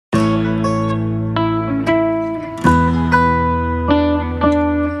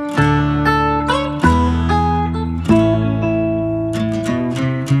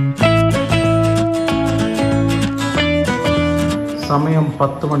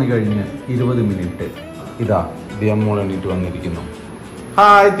10 മണി കഴിഞ്ഞ് 20 മിനിറ്റ്. ഇതാ ദിയമോൾ എണീറ്റ് വന്നിരിക്കുന്നു.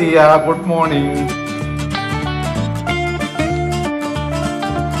 Hi Diya, good morning.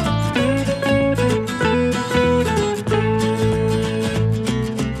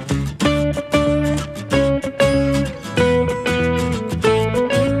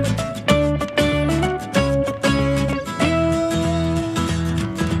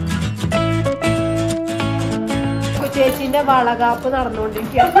 ചേച്ചിന്റെ വളകാപ്പ്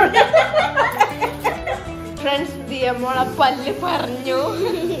നടന്നുകൊണ്ടിരിക്കുകയാണ്. ഫ്രണ്ട്സ്, ദിയമോളെ പല്ല് പറഞ്ഞു.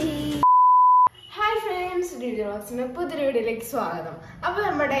 ഹായ് ഫ്രണ്ട്സ്, ഡിഡിറോക്സിന്റെ പുതിയൊരു വീഡിയോയിലേക്ക് സ്വാഗതം. അപ്പൊ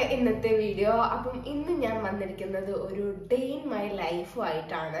നമ്മുടെ ഇന്നത്തെ വീഡിയോ, അപ്പം ഇന്ന് ഞാൻ വന്നിരിക്കുന്നത് ഒരു ഡേ ഇൻ മൈ ലൈഫ്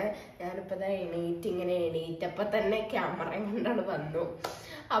ആയിട്ടാണ്. ഞാനിപ്പോ ഇങ്ങനെ എണീറ്റപ്പോ തന്നെ ക്യാമറ കണ്ടാണ് വന്നു.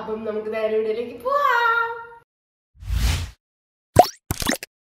 അപ്പം നമുക്ക് നേരെ വീഡിയോയിലേക്ക് പോവാം.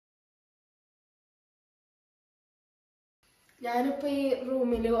 ഞാനിപ്പോ ഈ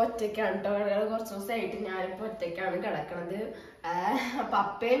റൂമിൽ ഒറ്റയ്ക്കാണ് കേട്ടോ. കുറച്ച് ദിവസമായിട്ട് ഞാനിപ്പോ ഒറ്റയ്ക്കാണ് കിടക്കണത്.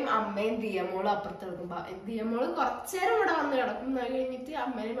 പപ്പയും അമ്മയും ദിയമോളും അപ്പുറത്ത് കിടക്കും. ദിയമോള് കുറച്ചേരം ഇവിടെ വന്ന് കിടക്കും. അത് കഴിഞ്ഞിട്ട്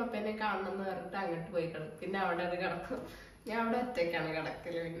അമ്മേനെയും പപ്പേനെയും കാണണം എന്ന് പറഞ്ഞിട്ട് അങ്ങോട്ട് പോയി കിടക്കും. പിന്നെ അവിടെ അത് കിടക്കും. ഞാൻ അവിടെ ഒറ്റയ്ക്കാണ്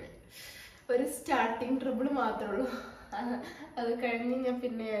കിടക്കല്. പിന്നെ ഒരു സ്റ്റാർട്ടിങ് ട്രബിൾ മാത്രമേ ഉള്ളൂ. അത് കഴിഞ്ഞ്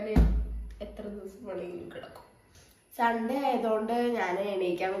പിന്നെ ഞാൻ എത്ര ദിവസം വേണമെങ്കിലും കിടക്കും. സൺഡേ ആയതുകൊണ്ട് ഞാൻ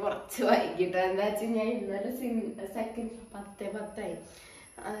എണീക്കാൻ കുറച്ച് വൈകിട്ട്. എന്താ വെച്ച് കഴിഞ്ഞാൽ ഇന്നലെ സെക്കൻഡ് 10:10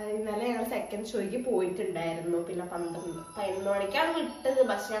 ഇന്നലെ ഞങ്ങൾ സെക്കൻഡ് ഷോയ്ക്ക് പോയിട്ടുണ്ടായിരുന്നു. പിന്നെ 11 മണിക്കാണ് വിട്ടത്.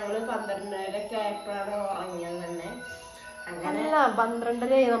 പക്ഷെ ഞങ്ങള് 12:30 ആയപ്പോഴാണ് ഉറങ്ങിയത് തന്നെ. അങ്ങനെ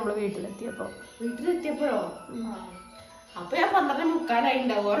 12:30 നമ്മള് വീട്ടിലെത്തിയപ്പോഴോ അപ്പൊ ഞാൻ 12:45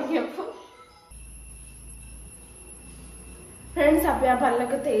 ഉണ്ടാവും ഉറങ്ങിയപ്പോ. ഫ്രണ്ട്സ്, അപ്പൊ ഞാൻ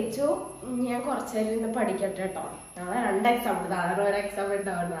പല്ലൊക്കെ തേച്ചു. ഞാൻ കുറച്ചു നേരം ഇന്ന് പഠിക്കട്ടെ കേട്ടോ. നാളെ 2 എക്സാം ഉണ്ട്. നാളെ ഒരു എക്സാം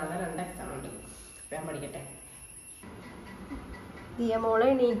ഉണ്ടാവും. നാളെ 2 എക്സാം ഉണ്ട്. അപ്പൊ ഞാൻ പഠിക്കട്ടെ. ദിയമോളെ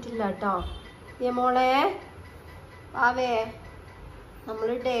എണീറ്റില്ല കേട്ടോ. ദിയമോളെ ആവേ,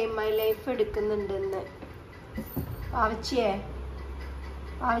 നമ്മള് ഡേ മൈ ലൈഫ് എടുക്കുന്നുണ്ട് ഇന്ന്. പാവച്ചിയെ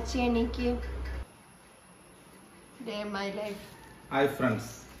എണീക്ക്. Day my life. Hi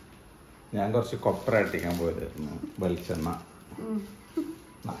friends, ഞാൻ കുറച്ച് കൊപ്ര അട്ടിക്കാൻ പോയതായിരുന്നു. വെളിച്ചെണ്ണ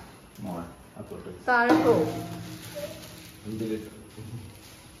താഴെ പോവും.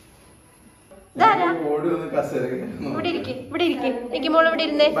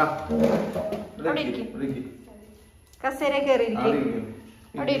 കസേര കയറി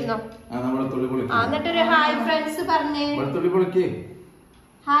അവിടെ ഇരുന്നോ. എന്നിട്ടൊരു ഹായ് ഫ്രണ്ട്സ് പറഞ്ഞേ.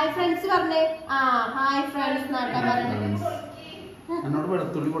 ഹായ് ഫ്രണ്ട്സ് പറഞ്ഞേ. ഹായ് ഫ്രണ്ട്സ് നാട്ടാ പറഞ്ഞേ. എന്നോട്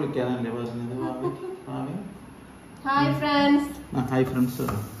വെളുത്തുള്ളി പൊളിക്കാനല്ലേ പറഞ്ഞത്? Hi friends. Hi friends.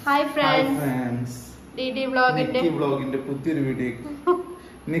 Hi friends. DD വ്ലോഗിന്റെ പുതിയൊരു വീഡിയോ.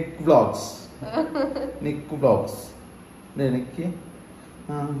 നിക്ക് വ്ലോഗ്സ്.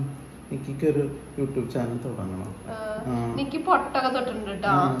 എനിക്കൊരു യൂട്യൂബ് ചാനൽ തുടങ്ങണം. നിക്ക് പൊട്ടൊക്കെ തൊട്ടിട്ടുണ്ട്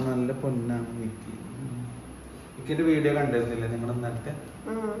കേട്ടോ. നല്ല പൊന്നാണ് നിക്ക്. എനിക്കിന്റെ വീഡിയോ കണ്ടിരുന്നില്ലേ നിങ്ങൾ ഇന്നലത്തെ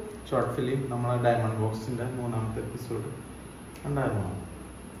ഷോർട്ട് ഫിലിം? നമ്മളെ ഡയമണ്ട് ബോക്സിന്റെ 3ാമത്തെ എപ്പിസോഡ് ഉണ്ടായിരുന്നോ?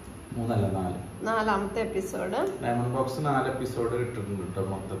 3 അല്ല 4 എപ്പിസോഡ്. ഡയമണ്ട് ബോക്സ് 4 എപ്പിസോഡ് ഇട്ടിട്ടുണ്ട് കേട്ടോ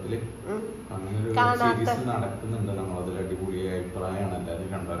മൊത്തത്തില്. അങ്ങനെ ഒരു സീരീസ് നടക്കുന്നുണ്ട്. നമ്മളതിൽ അടിപൊളി അഭിപ്രായമാണ് എല്ലാവരും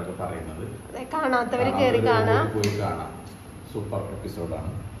കണ്ടവരൊക്കെ പറയുന്നത്. കാണാത്തവര് പോയി കാണാം. സൂപ്പർ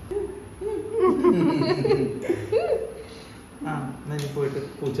എപ്പിസോഡാണ്. പോയിട്ട്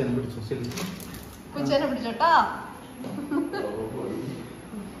പൂച്ചനെ പിടിച്ചോ. ശരി, പൂച്ചനെ പിടിച്ചോട്ടോ.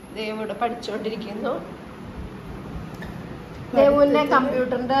 ദേവിടെ പഠിച്ചോണ്ടിരിക്കുന്നു. ദേവുവിന്റെ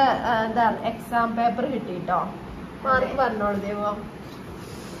കമ്പ്യൂട്ടറിന്റെ എക്സാം പേപ്പർ കിട്ടിട്ടോ. മാർക്ക് പറഞ്ഞോളൂ ദേവു.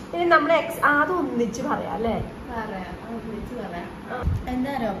 ഇനി നമ്മള് ആദ്യം ഒന്നിച്ച് പറയാം അല്ലേ? എന്താ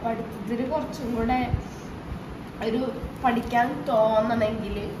അറിയോ, പഠിത്തത്തില് കുറച്ചും കൂടെ ഒരു പഠിക്കാൻ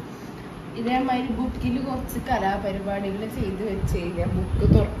തോന്നണമെങ്കിൽ ഇതേമാതിരി ബുക്കിൽ കുറച്ച് കലാപരിപാടികൾ ചെയ്ത് വെച്ച് കഴിഞ്ഞാൽ ബുക്ക്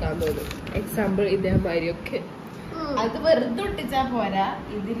തുറക്കാൻ തോന്നും. എക്സാമ്പിൾ ഇതേമാതിരി ഒക്കെ. അത് വെറുതെ ഒട്ടിച്ചാ പോരാ.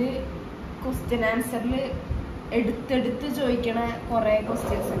 ഇതില് ക്വസ്റ്റ്യൻ ആൻസറിൽ എടുത്തെടുത്ത് ചോദിക്കണ കുറെ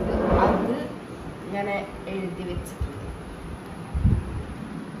ക്വസ്റ്റ്യൻസ് ഉണ്ട്. അത് ഇങ്ങനെ എഴുതി വെച്ചിട്ടുണ്ട്.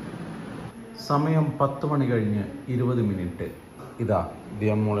 സമയം 10 മണി കഴിഞ്ഞ് 20 മിനിറ്റ്. ഇതാ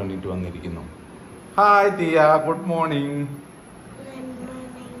ദിയമോൾ എണീറ്റ് വന്നിരിക്കുന്നു. Hi Diya, good morning.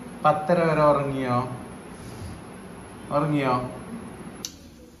 10:30 വരെ ഉറങ്ങിയോ?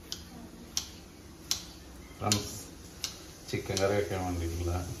 ചിക്കൻ കറി വെക്കാൻ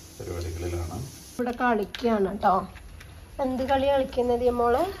വേണ്ടിയിട്ടുള്ള പരിപാടികളിലാണ്. ഇവിടെ കളിക്കാണ് കേട്ടോ. എന്ത് കളി കളിക്കുന്നത്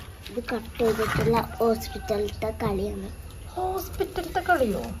മോളെ? ഇത് കട്ട് ചെയ്തിട്ടുള്ള ഹോസ്പിറ്റലത്തെ കളിയാണ്. ഹോസ്പിറ്റലത്തെ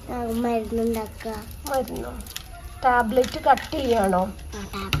കളിയോ? മരുന്നുണ്ടാക്കുക. Tablet cut ചെയ്യാണോ?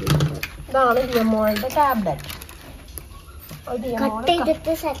 ഇതാണ് മോളുടെ ടാബ്ലറ്റ്. കട്ട്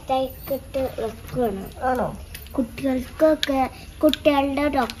ചെയ്തിട്ട് സെറ്റാക്കിട്ട് വെക്കുകയാണ്. ആണോ? കുട്ടികൾക്കൊക്കെ കുട്ടികളുടെ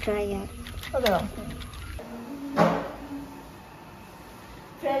ഡോക്ടറായ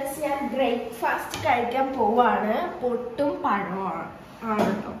ഫ്രണ്ട്സ്, ഞാൻ ബ്രേക്ക്ഫാസ്റ്റ് കഴിക്കാൻ പോവാണ്. പൊട്ടും പഴമാണ്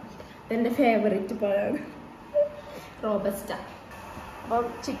കേട്ടോ. ഇതെന്റെ ഫേവറേറ്റ് പഴമാണ്, റോബസ്റ്റ. അപ്പം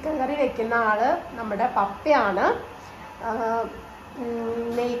ചിക്കൻ കറി വെക്കുന്ന ആള് നമ്മുടെ പപ്പയാണ്.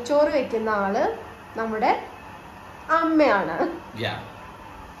 നെയ്ച്ചോറ് വെക്കുന്ന ആള് നമ്മുടെ അമ്മയാണ്.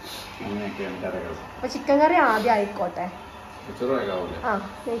 അപ്പൊ ചിക്കൻ കറി ആദ്യം ആയിക്കോട്ടെ. ആ,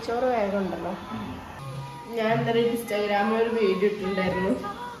 നെയ്ച്ചോറ് വേഗം ഉണ്ടല്ലോ. ഞാൻ ഇന്നലെ ഇൻസ്റ്റാഗ്രാമിൽ ഒരു വീഡിയോ ഇട്ടിട്ടുണ്ടായിരുന്നു.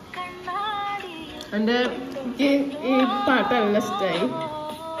 എന്റെ എനിക്ക് ഈ പാട്ട് നല്ല ഇഷ്ടമായി.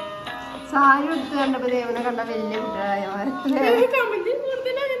 സാരി എടുത്ത് കണ്ടപ്പോ ദേവനെ കണ്ട വലിയ കുട്ടിയായ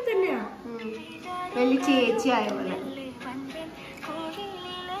വലിയ ചേച്ചി ആയ പോലെ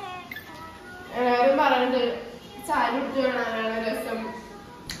എല്ലാവരും പറഞ്ഞത് സാരി എടുത്ത് കാണാനാണ് രസം.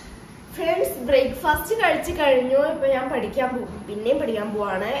 ഫ്രണ്ട്സ്, ബ്രേക്ക്ഫാസ്റ്റ് കഴിച്ച് കഴിഞ്ഞു. ഇപ്പൊ ഞാൻ പഠിക്കാൻ പോകും, പിന്നെയും പഠിക്കാൻ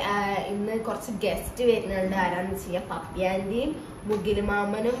പോവാണ്. ഇന്ന് കുറച്ച് ഗസ്റ്റ് വരുന്നുണ്ട്. ആരാന്ന് വെച്ചാൽ പപ്പിയാന്റിയും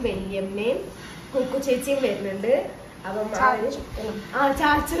മുകിലുമാമനും വല്യമ്മയും കുക്കു ചേച്ചിയും വരുന്നുണ്ട്. അപ്പം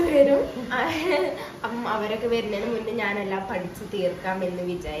ചാച്ച വരും. അപ്പം അവരൊക്കെ വരുന്നതിന് മുന്നേ ഞാനെല്ലാം പഠിച്ച് തീർക്കാം എന്ന്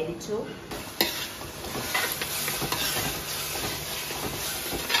വിചാരിച്ചു.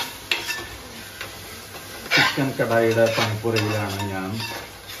 ചിക്കൻ കടായിയുടെ പണിപ്പുരയിലാണ് ഞാൻ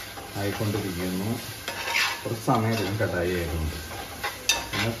ആയിക്കൊണ്ടിരിക്കുന്നു. കുറച്ച് സമയം കടായി ആയതുകൊണ്ട്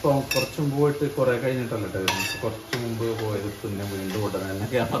ഇന്നിപ്പോൾ കുറച്ച് മുമ്പ് പോയിട്ട് കുറെ കഴിഞ്ഞിട്ടല്ലേ കുറച്ച് മുമ്പ് പോയത്. പിന്നെ വീണ്ടും ഉടനെ തന്നെ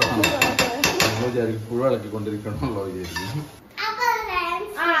ക്യാമറ നമ്മൾ വിചാരിക്കും ഇപ്പോഴും ഇളക്കിക്കൊണ്ടിരിക്കണമല്ലോ വിചാരിക്കും.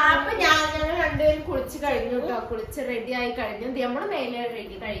 അപ്പൊ ഞങ്ങൾ രണ്ടുപേരും കുളിച്ച് കഴിഞ്ഞു കേട്ടോ. കുളിച്ച് റെഡി ആയി കഴിഞ്ഞു. നമ്മുടെ മേലെ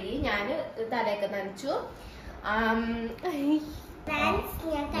റെഡി കഴുകി. ഞാന് തലയൊക്കെ നനച്ചു.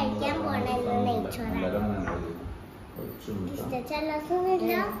 ഞാൻ കഴിക്കാൻ പോണല്ലോ നെയ്ച്ചോറാണ്.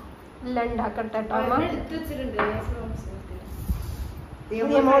 ഉണ്ടാക്കട്ടെ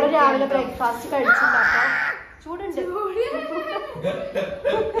മോള് രാവിലെ ബ്രേക്ക്ഫാസ്റ്റ് കഴിച്ചിട്ടുണ്ടാക്കാം. ചൂടുണ്ട്.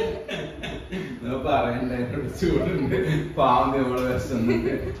 ചൂടുണ്ട്. പാവം നമ്മള്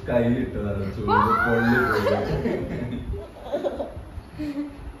വിശന്നിട്ട് കൈയിട്ടതാണ്. ചൂട് പൊള്ളി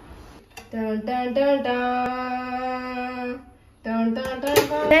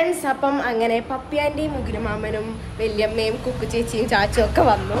ഫ്രണ്ട്സ്, അപ്പം അങ്ങനെ പപ്പിയാന്റെയും മുകിലുമാമനും വല്യമ്മയും കുക്കു ചേച്ചിയും ചാച്ചും ഒക്കെ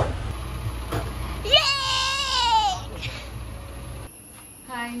വന്നു.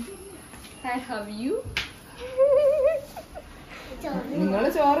 നിങ്ങള്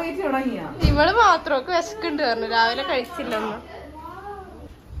ചോറ് കഴിച്ച് തുടങ്ങിയ ഇവള് മാത്രമൊക്കെ വിശക്കുണ്ട് പറഞ്ഞു. രാവിലെ കഴിച്ചില്ലെന്ന്.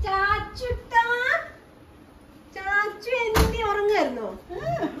 ചാച്ചു എന്തി ഉറങ്ങായിരുന്നോ?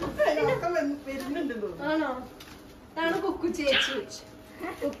 ആണോ? ഇതാണ് കുക്കു ചേച്ചി.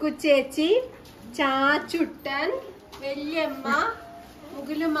 കുക്കു ചേച്ചി, ചാച്ചുട്ടൻ, വല്യമ്മ,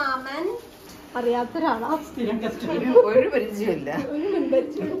 മുകിലുമാമൻ. അറിയാത്തൊരാളാ. ഒരു പരിചയമില്ല.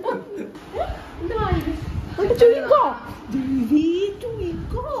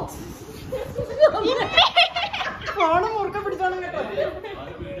 ഫോണ് മുറുക്ക പിടിച്ചോണം കേട്ടോ.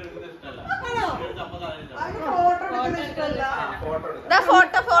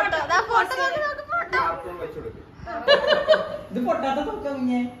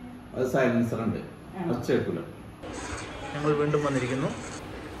 സൈലൻസർ ഉണ്ട്. ഞങ്ങൾ വീണ്ടും വന്നിരിക്കുന്നു.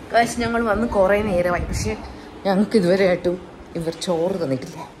 ഞങ്ങൾ വന്ന് കുറെ നേരമായി, പക്ഷെ ഞങ്ങൾക്ക് ഇതുവരെ ആയിട്ടും ഇവർ ചോറ്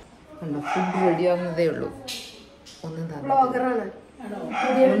തന്നിട്ടില്ല. ഫുഡ് റെഡിയാവുന്നതേ ഉള്ളൂ. ഒന്നും ബ്ലോഗറാണ്.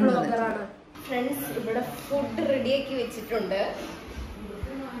 ഫ്രണ്ട്സ്, ഇവിടെ ഫുഡ് റെഡിയാക്കി വെച്ചിട്ടുണ്ട്.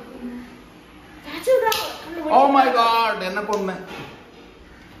 ഓ മൈ ഗോഡ്, എന്നെ കൊന്ന്.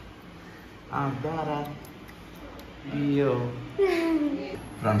 അതാരാ? അയ്യോ.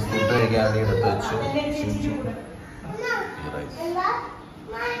 ഫ്രണ്ട്സ്, ഫുഡ് കഴിക്കാൻ എടുത്ത് വെച്ചു.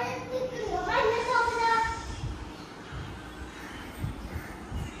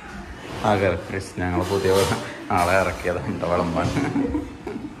 ഞങ്ങൾ പുതിയ ആളെ ഇറക്കിയതാണ് വിളമ്പാൻ.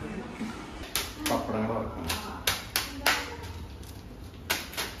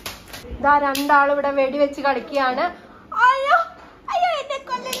 ഇതാ രണ്ടാളും ഇവിടെ വെടിവെച്ച് കളിക്കുകയാണ്. അയ്യോ അയ്യോ, എന്നെ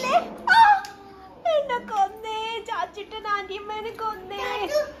കൊല്ലല്ലേ, എന്നെ കൊന്നേ. ചാച്ചിട്ടൻ ആന്റിയമ്മേനെ കൊന്നേ.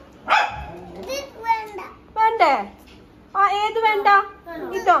 വേണ്ടേ? ഏത് വേണ്ട?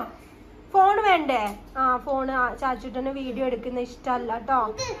 ഇതോ? ഫോൺ വേണ്ടേ? ഫോണ് ചാച്ചുട്ടന് വീഡിയോ എടുക്കുന്ന ഇഷ്ടല്ല കേട്ടോ.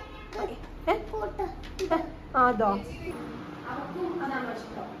 അതോ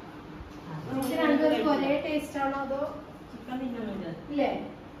ഒരേ ടേസ്റ്റ് ആണോ അതോ ഇല്ലേ?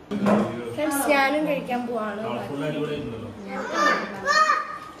 ഞാനും കഴിക്കാൻ പോവാണ്.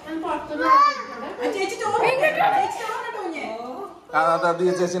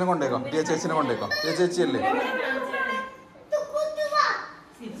 ദിയ ചേച്ചിനെ കൊണ്ടേക്കോ. ദിയ ചേച്ചിനെ കൊണ്ടേക്കോ. ദിയ ചേച്ചിയല്ലേ?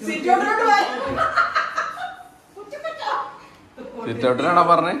 സിറ്റൗട്ടിനാണോ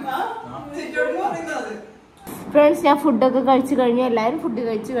പറഞ്ഞേ? ഫ്രണ്ട്സ്, ഞാൻ ഫുഡൊക്കെ കഴിച്ചു കഴിഞ്ഞു. എല്ലാവരും ഫുഡ്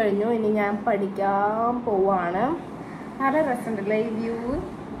കഴിച്ചു കഴിഞ്ഞു. ഇനി ഞാൻ പഠിക്കാൻ പോവാണ്. നല്ല രസമുണ്ടല്ലേ ഈ വ്യൂ.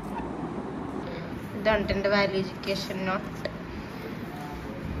 ഇതാണ് എൻ്റെ വാല്യൂ എഡ്യൂക്കേഷൻ നോട്ട്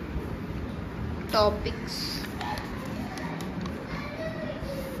ടോപ്പിക്സ്.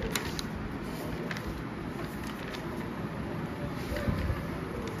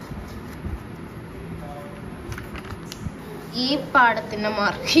 ഈ പാടത്തിന്റെ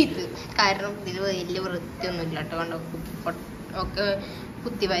മാർക്ക് ചെയ്ത്, കാരണം ഇതിൽ വലിയ വൃത്തിയൊന്നുമില്ല കേട്ടോ. കണ്ടോ, ഒക്കെ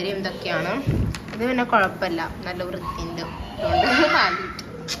കുത്തിവാരി എന്തൊക്കെയാണ്. ഇത് പിന്നെ കുഴപ്പമില്ല, നല്ല വൃത്തിയുണ്ട്. അതുകൊണ്ട് വാല്യൂ.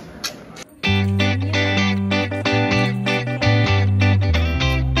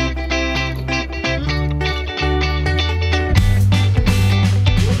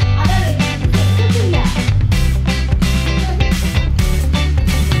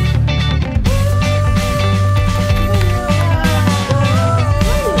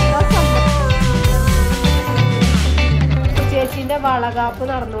 വളകാപ്പ്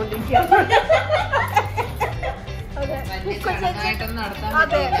നടന്നുകൊണ്ടിരിക്കുകയാണ്.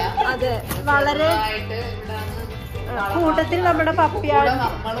 അതെ അതെ, വളരെ കൂട്ടത്തിൽ നമ്മുടെ പപ്പിയാണ്.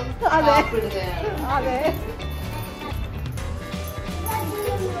 അതെ അതെ.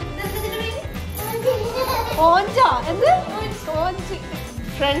 ഓഞ്ചോ എന്ത് ഓഞ്ച്.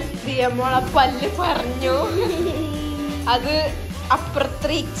 ഫ്രണ്ട്സ്, ദിയമോളെ പല്ല് പറഞ്ഞു. അത്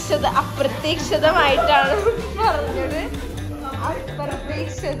അപ്രതീക്ഷിതമായിട്ടാണ് പറഞ്ഞത്.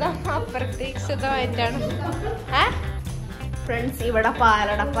 അപ്രതീക്ഷിതമായിട്ടാണ്. ഫ്രണ്ട്സ്, ഇവിടെ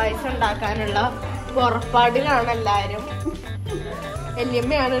പാലട പായസം ഉണ്ടാക്കാനുള്ള പുറപ്പാടിലാണ് എല്ലാരും.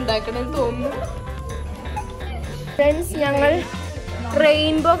 വല്യമ്മയാണ് ഉണ്ടാക്കണെന്ന് തോന്നുന്നു. ഫ്രണ്ട്സ്, ഞങ്ങൾ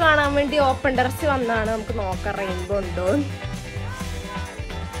റെയിൻബോ കാണാൻ വേണ്ടി ഓപ്പൺ ടെറസ് വന്നാണ്. നമുക്ക് നോക്കാം റെയിൻബോ ഉണ്ടോ.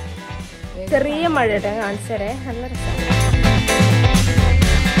 ചെറിയ മഴ കേട്ടോ, കാണിച്ചരേ. നല്ല രസമാണ്.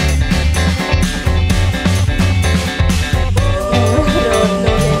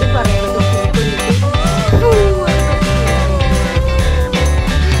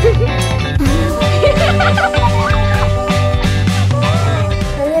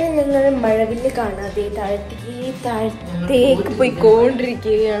 അങ്ങനെ ഞങ്ങൾ മഴവില്ല് കാണാതെ താഴത്തേക്ക്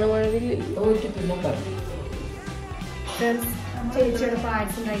പോയിക്കൊണ്ടിരിക്കുകയാണ്. മഴവില്ല് ചേച്ചിയുടെ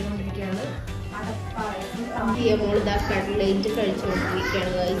പായസം കഴിച്ചുകൊണ്ടിരിക്കുകയാണ്. കട്ട്ലേറ്റ്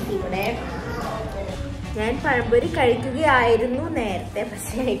കഴിച്ചുകൊണ്ടിരിക്കുകയാണ്. ഇവിടെ ഞാൻ പഴംപൊരി കഴിക്കുകയായിരുന്നു നേരത്തെ,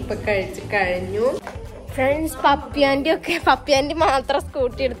 പക്ഷെ ഇപ്പൊ കഴിച്ചു കഴിഞ്ഞു. ഫ്രണ്ട്സ്, പപ്പിയാൻ്റെ മാത്രം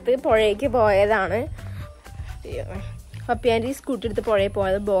സ്കൂട്ടി എടുത്ത് പുഴയ്ക്ക് പോയതാണ്. പപ്പിയാൻ്റെ സ്കൂട്ടി എടുത്ത് പുഴയിൽ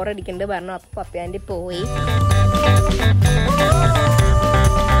പോയത് ബോറടിക്കുന്നുണ്ട് പറഞ്ഞു. അപ്പൊ പപ്പിയാൻ്റെ പോയി.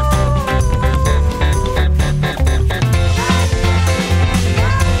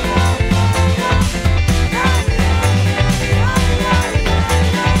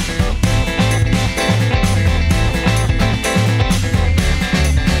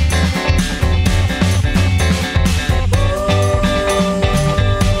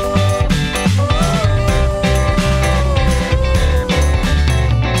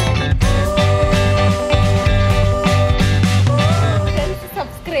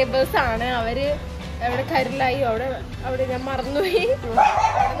 ആണ് അവര് എവിടെ കരുലായി അവിടെ ഞാൻ മറന്നുപോയി.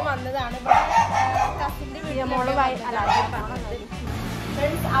 അവിടെ വന്നതാണ്.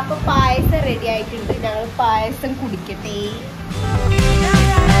 അപ്പൊ പായസം റെഡി ആയിട്ടുണ്ട്. ഞങ്ങൾ പായസം കുടിക്കട്ടെ.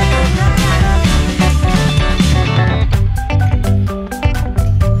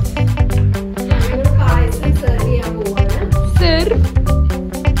 പായസം സെർവ് ചെയ്യാൻ പോവാണ്.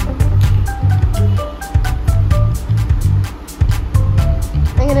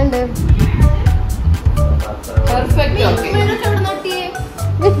 എങ്ങനെയുണ്ട്?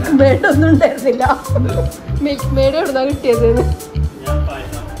 മിൽക്ക് മെയ്ഡ് ഒന്നും ഉണ്ടായിരുന്നില്ല. മിൽക്ക് മെയ്ഡ് എവിടുന്നാ കിട്ടിയത്?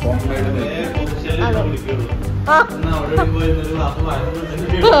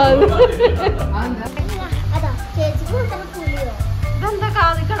 ഇതെന്താ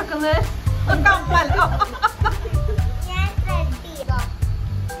കാതി കിടക്കുന്നത്?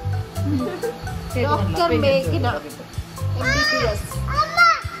 Doctor മേഘന MBBS.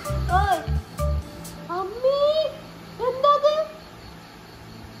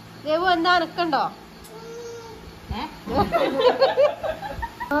 ദേവു, എന്താ അനക്കണ്ടോ?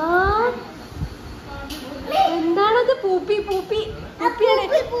 എന്താണത്? പൂപ്പിയാണ്.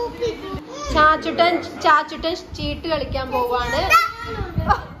 ചാച്ചുട്ടൻ ചീട്ട് കളിക്കാൻ പോവാണ്.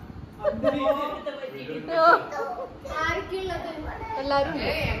 എല്ലാരും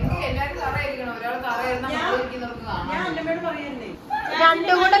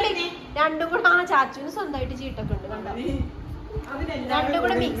രണ്ടും കൂടെ ചാച്ചുവിന് സ്വന്തമായിട്ട് ചീട്ടൊക്കെ ഉണ്ട്. കണ്ടോ? രണ്ടും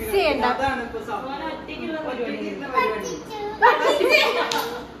കൂടെ മിക്സ് ചെയ്യണ്ട.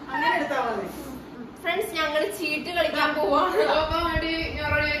 ഫ്രണ്ട്സ് ഞങ്ങള് ചീട്ട് കളിക്കാൻ പോവാണ്.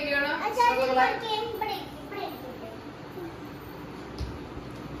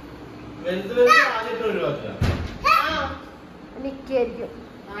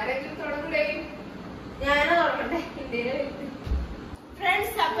 ഞാനോ തുടങ്ങണ്ടേ?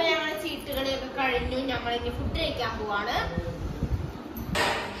 ഫ്രണ്ട്സ് അപ്പൊ ഞങ്ങള് ചീട്ടുകളിയൊക്കെ കഴിഞ്ഞു. ഞങ്ങൾ ഇനി ഫുഡ് കഴിക്കാൻ പോവാണ്.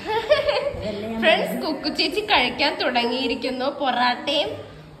 ഫ്രണ്ട്സ് കുക്കു ചേച്ചി കഴിക്കാൻ തുടങ്ങിയിരിക്കുന്നു. പൊറാട്ടയും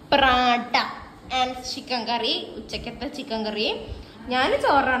പറാട്ട ആൻഡ് ചിക്കൻ കറി. ഉച്ചക്കത്തെ ചിക്കൻ കറി. ഞാൻ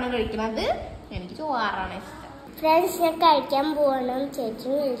ചോറാണ് കഴിക്കുന്നത്. എനിക്ക് ചോറാണ് ഇഷ്ടം. ഫ്രണ്ട്സ് ഞാൻ കഴിക്കാൻ പോകണം,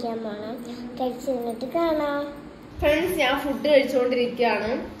 ചേച്ചിയും കഴിക്കാൻ പോകണം. കഴിച്ചിട്ട് കാണാം. ഫ്രണ്ട്സ് ഞാൻ ഫുഡ്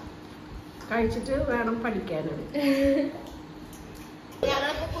കഴിച്ചുകൊണ്ടിരിക്കുകയാണ്. കഴിച്ചിട്ട് വേണം പഠിക്കാനും.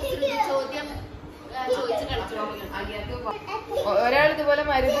 ചോദ്യം ഒരാൾ ഇതുപോലെ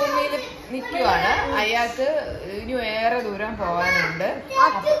മരുഭൂമിയിൽ നിൽക്കുവാണ്. അയാൾക്ക് ഇനി ഏറെ ദൂരം പോകാനുണ്ട്.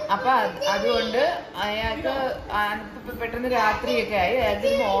 അപ്പൊ അതുകൊണ്ട് അയാൾക്ക് പെട്ടെന്ന് രാത്രിയൊക്കെ ആയി. അയാൾക്ക്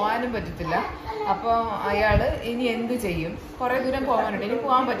പോകാനും പറ്റത്തില്ല. അപ്പൊ അയാള് ഇനി എന്ത് ചെയ്യും? കുറെ ദൂരം പോകാനുണ്ട്. ഇനി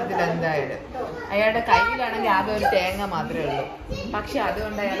പോകാൻ പറ്റത്തില്ല എന്തായാലും. അയാളുടെ കയ്യിലാണെങ്കിൽ ആകെ ഒരു തേങ്ങ മാത്രമേ ഉള്ളൂ. പക്ഷെ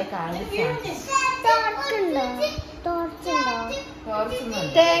അതുകൊണ്ട് അയാൾ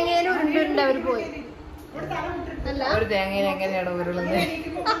തേങ്ങയിൽ ഉരുണ്ടുണ്ട് അവർ പോയി. ഒരു തേങ്ങയിൽ എങ്ങനെയാണ് ഉരുളുന്നത്?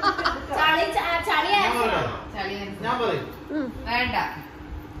 വേണ്ട,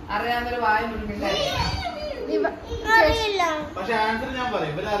 അറിയാവുന്നൊരു വായ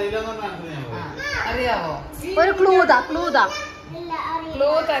അറിയാവോ? ഒരു ക്ലൂ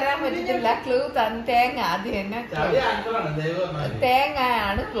തരാൻ പറ്റത്തില്ല. ക്ലൂ തേങ്ങ അത് തന്നെ.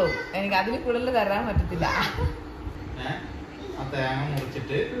 തേങ്ങയാണ് ക്ലൂ. എനിക്ക് അതിന് കൂടുതൽ തരാൻ പറ്റത്തില്ല. തേങ്ങ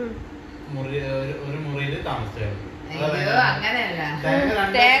മുറിച്ചിട്ട് ഒരു മുറിയിൽ താമസിച്ചായിരുന്നു. അയ്യോ അങ്ങനെയല്ല.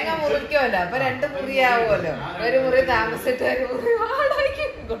 തേങ്ങ മുറിക്കുമല്ലോ, അപ്പൊ 2 മുറിയാവുമല്ലോ. ഒരു മുറി താമസിച്ചിട്ട് ഒരു മുറി വാടകയ്ക്ക്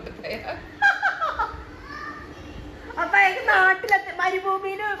കൊണ്ടുപോയ. അപ്പൊ നാട്ടിലത്തെ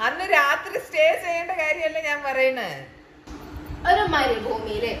മരുഭൂമിയില് അന്ന് രാത്രി സ്റ്റേ ചെയ്യേണ്ട കാര്യമല്ല ഞാൻ പറയുന്നത്. ഒരു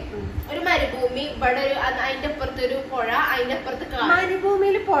മരുഭൂമി ഇവിടെ അതിന്റെ അപ്പുറത്ത് ഒരു പുഴ, അതിന്റെ അപ്പുറത്ത്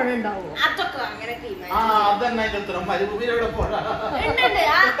മരുഭൂമിയിൽ പുഴ ഉണ്ടാവും. അതൊക്കെ അങ്ങനെ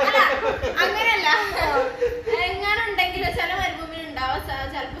അങ്ങനെയല്ല. എങ്ങനെ ഉണ്ടെങ്കിലും ചില മരുഭൂമിയിൽ ഉണ്ടാവാൻ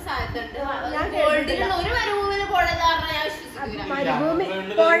ചിലപ്പോ സാധ്യതയുണ്ട്. ഒരു മരുഭൂമിയിൽ പുഴ കാരണം ഞാൻ വിശ്വസിക്കില്ല. മരുഭൂമി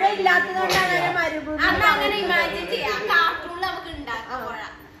പുഴ ഇല്ലാത്തതുകൊണ്ടാണ് മരുഭൂമി. അന്ന് അങ്ങനെ ഇമാജിൻ ചെയ്യാം. കാർട്ടൂണിൽ നമുക്ക് ഉണ്ടാക്കാം പുഴ.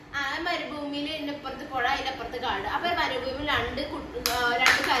 മരുഭൂമിയിൽ ഇതിനപ്പുറത്ത് പുഴ, അതിനപ്പുറത്ത് കാട്. അപ്പൊ മരുഭൂമിയിൽ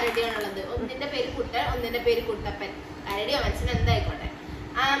രണ്ട് കരടിയാണുള്ളത്. ഒന്നിന്റെ പേര് കുട്ടൻ, ഒന്നിന്റെ പേര് കുട്ടപ്പൻ. കരടിയോ മനുഷ്യൻ എന്തായിക്കോട്ടെ.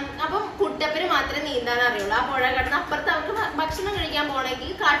 അപ്പം കുട്ടപ്പന് മാത്രമേ നീന്താൻ അറിയുള്ളൂ. ആ പുഴ കടന്ന് അപ്പുറത്ത് അവർക്ക് ഭക്ഷണം കഴിക്കാൻ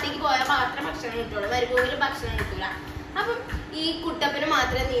പോകണമെങ്കിൽ കാട്ടിക്ക് പോയാൽ മാത്രമേ ഭക്ഷണം കിട്ടുള്ളൂ. മരുഭൂമിയിൽ ഭക്ഷണം കിട്ടൂല. അപ്പം ഈ കുട്ടപ്പന്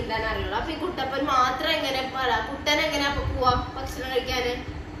മാത്രമേ നീന്താൻ അറിയുള്ളൂ. അപ്പൊ ഈ കുട്ടപ്പൻ മാത്രം കുട്ടൻ എങ്ങനെയാ പോവാ ഭക്ഷണം കഴിക്കാന്?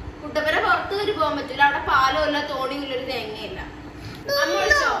 കുട്ടപ്പനെ പുറത്ത് കയറി പോകാൻ പറ്റൂല. അവിടെ പാലോ ഇല്ല, തോണിയും ഇല്ല, ഒരു തേങ്ങയില്ല.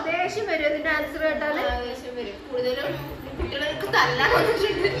 ദേഷ്യം വരും ഇതിന്റെ ആൻസർ കേട്ടാല്. ദേഷ്യം വരും. കൂടുതലും കുട്ടികൾക്ക് തല്ലാൻ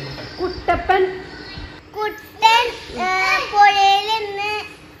വന്നിട്ടുണ്ട്. കുട്ടൻ പുഴയിൽ നിന്ന്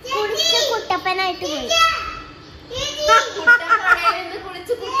കുളിച്ച് കുട്ടപ്പനായിട്ട് പോയി.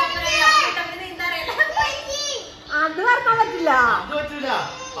 കുളിച്ച് കുട്ടപ്പനായി. കുട്ടപ്പന് നീന്താറിയില്ല. അത് പറഞ്ഞാൻ പറ്റില്ല.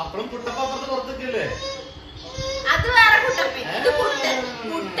 അത് വേറെ കുട്ടപ്പൻ. ഇത്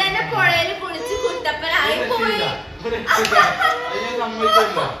കുട്ടന്റെ പുഴയിൽ കുളിച്ച് കുട്ടപ്പനായി പോയി.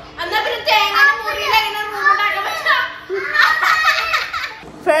 എന്നാ പിന്നെ തേങ്ങ മുറിയിൽ എങ്ങനെ റൂമുണ്ടാക്കാൻ പറ്റാ?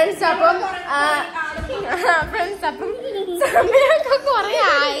 ഫ്രണ്ട്സ് അപ്പം സമയമൊക്കെ കൊറേ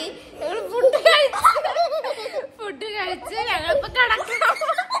ആയി. ഞങ്ങൾ ഫുഡ് കഴിച്ച് ഞങ്ങളിപ്പോ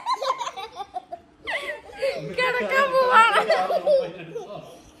കിടക്കാൻ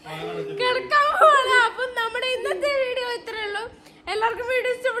പോവാണ്. അപ്പം നമ്മുടെ ഇന്നത്തെ വീഡിയോ ഇത്രയേ ഉള്ളൂ. എല്ലാവർക്കും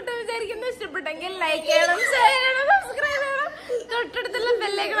വീഡിയോ ഇഷ്ടപ്പെട്ടു വിചാരിക്കുന്നു. ഇഷ്ടപ്പെട്ടെങ്കിൽ ലൈക്ക് ചെയ്യണം, ഷെയർ ചെയ്യണം, സബ്സ്ക്രൈബ് ചെയ്യണം, തൊട്ടടുത്തുള്ള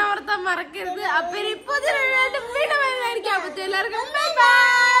ബെല്ലൈക്കൺ അമർത്താൻ മറക്കരുത്. അപ്പൊ ഇപ്പൊ വീഡിയോ എല്ലാവർക്കും ബൈ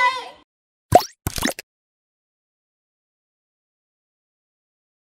ബൈ.